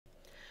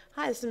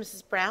Hi, this is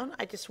Mrs. Brown.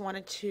 I just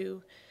wanted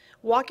to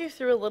walk you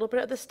through a little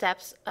bit of the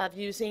steps of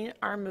using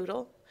our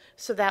Moodle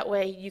so that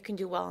way you can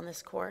do well in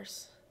this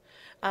course.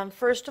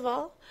 First of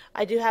all,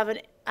 I do have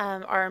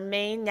our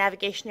main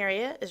navigation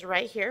area is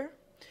right here,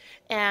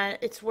 and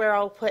it's where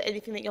I'll put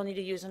anything that you'll need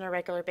to use on a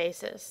regular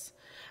basis.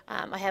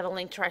 I have a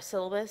link to our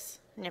syllabus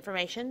and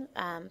information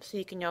so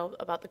you can know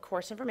about the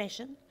course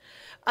information.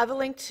 I have a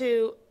link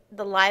to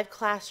the live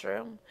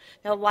classroom.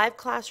 Now, live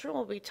classroom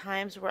will be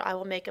times where I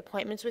will make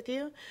appointments with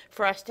you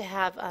for us to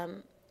have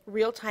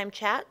real-time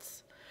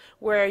chats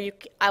where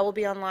I will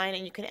be online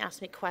and you can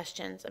ask me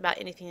questions about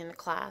anything in the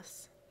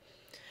class.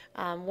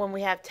 When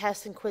we have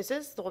tests and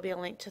quizzes, there will be a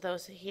link to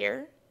those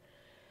here.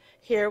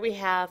 Here we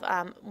have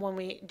when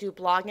we do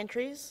blog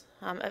entries.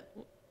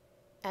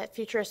 At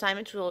future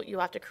assignments, you'll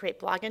have to create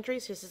blog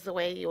entries. This is the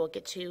way you will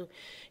get to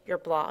your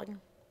blog.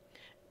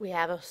 We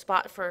have a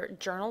spot for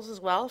journals as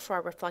well, for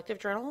our reflective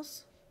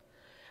journals.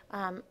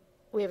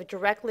 We have a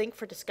direct link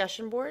for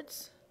discussion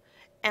boards,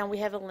 and we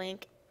have a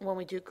link when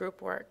we do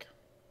group work.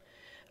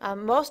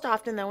 Most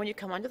often, though, when you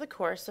come onto the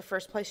course, the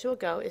first place you will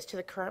go is to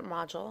the current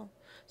module.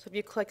 So if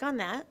you click on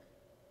that,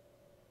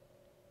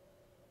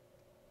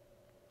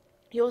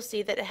 you'll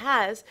see that it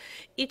has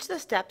each of the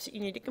steps you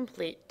need to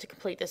complete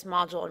this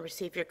module and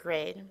receive your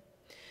grade.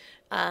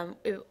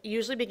 It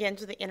usually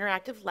begins with an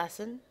interactive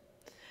lesson.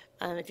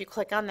 If you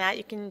click on that,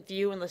 you can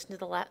view and listen to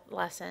the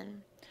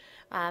lesson.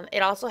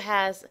 It also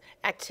has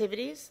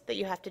activities that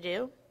you have to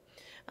do.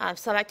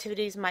 Some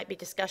activities might be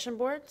discussion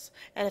boards,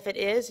 and if it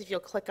is, if you'll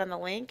click on the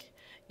link,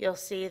 you'll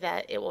see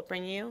that it will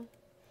bring you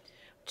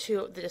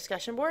to the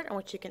discussion board on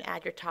which you can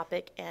add your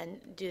topic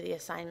and do the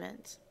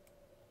assignments.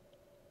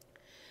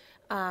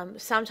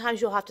 Sometimes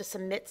you'll have to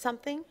submit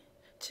something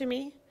to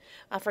me.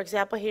 For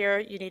example, here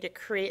you need to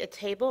create a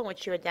table in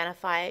which you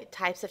identify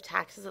types of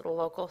taxes at the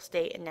local,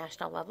 state, and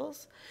national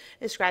levels,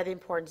 describe the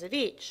importance of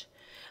each.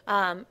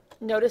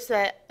 Notice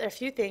that there are a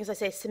few things. I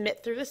say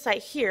submit through the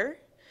site here,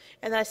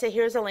 and then I say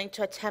here's a link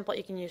to a template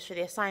you can use for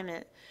the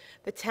assignment.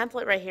 The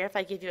template right here, if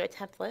I give you a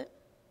template,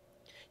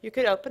 you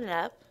could open it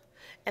up,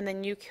 and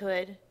then you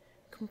could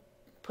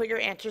put your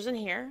answers in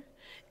here,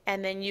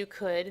 and then you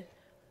could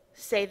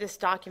save this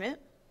document.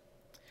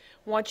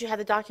 Once you have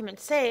the document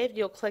saved,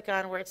 you'll click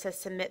on where it says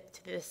submit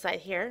to this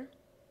site here,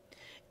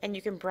 and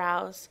you can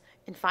browse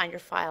and find your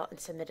file and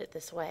submit it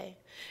this way.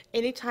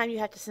 Anytime you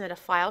have to submit a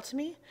file to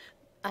me,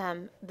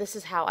 this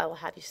is how I will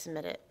have you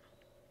submit it.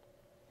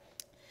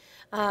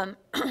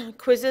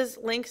 Quizzes,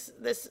 links,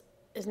 this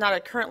is not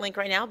a current link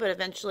right now, but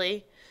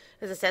eventually,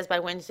 as it says, by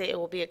Wednesday it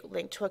will be a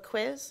link to a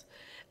quiz,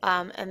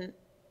 and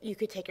you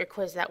could take your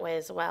quiz that way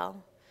as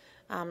well.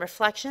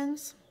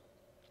 Reflections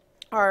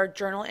are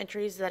journal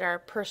entries that are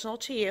personal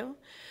to you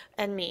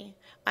and me.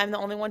 I'm the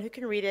only one who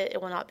can read it.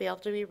 It will not be able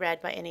to be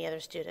read by any other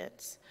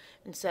students.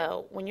 And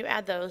so when you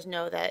add those,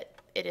 know that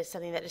it is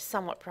something that is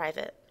somewhat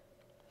private.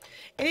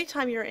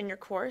 Anytime you're in your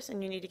course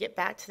and you need to get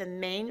back to the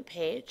main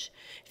page,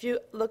 if you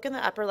look in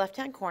the upper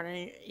left-hand corner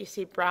and you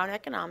see Brown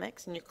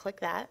Economics and you click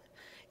that,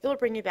 it will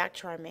bring you back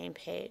to our main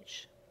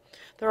page.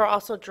 There are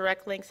also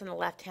direct links on the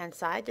left-hand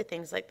side to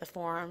things like the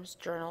forums,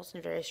 journals,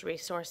 and various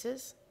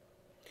resources.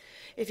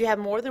 If you have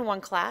more than one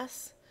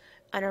class,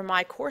 under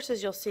My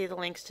Courses, you'll see the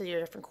links to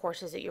your different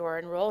courses that you are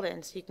enrolled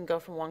in, so you can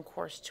go from one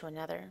course to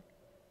another.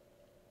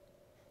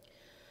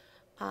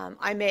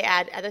 I may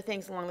add other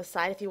things along the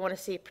side. If you want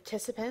to see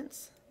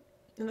participants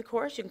in the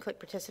course, you can click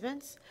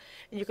Participants,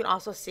 and you can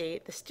also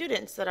see the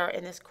students that are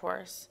in this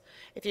course.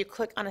 If you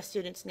click on a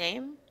student's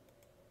name,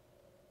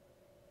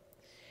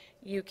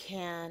 you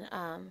can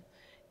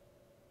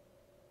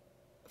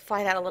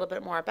find out a little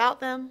bit more about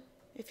them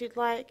if you'd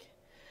like.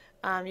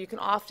 You can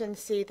often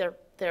see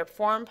their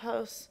forum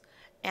posts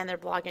and their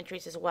blog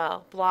entries as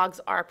well. Blogs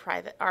are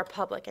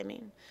public,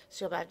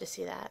 so you'll have to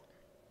see that.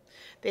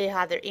 They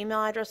have their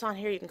email address on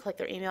here. You can click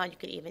their email, and you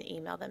can even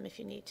email them if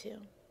you need to.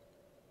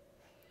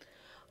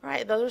 All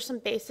right, those are some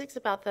basics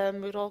about the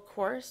Moodle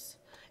course.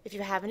 If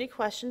you have any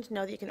questions,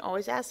 know that you can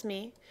always ask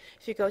me.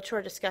 If you go to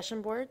our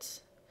discussion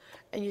boards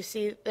and you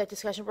see that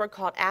discussion board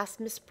called Ask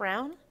Miss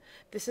Brown,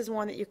 this is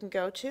one that you can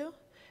go to,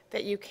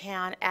 that you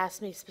can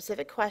ask me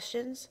specific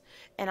questions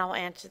and I'll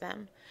answer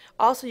them.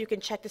 Also, you can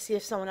check to see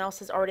if someone else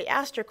has already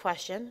asked your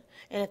question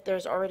and if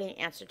there's already an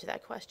answer to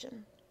that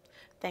question.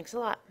 Thanks a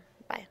lot.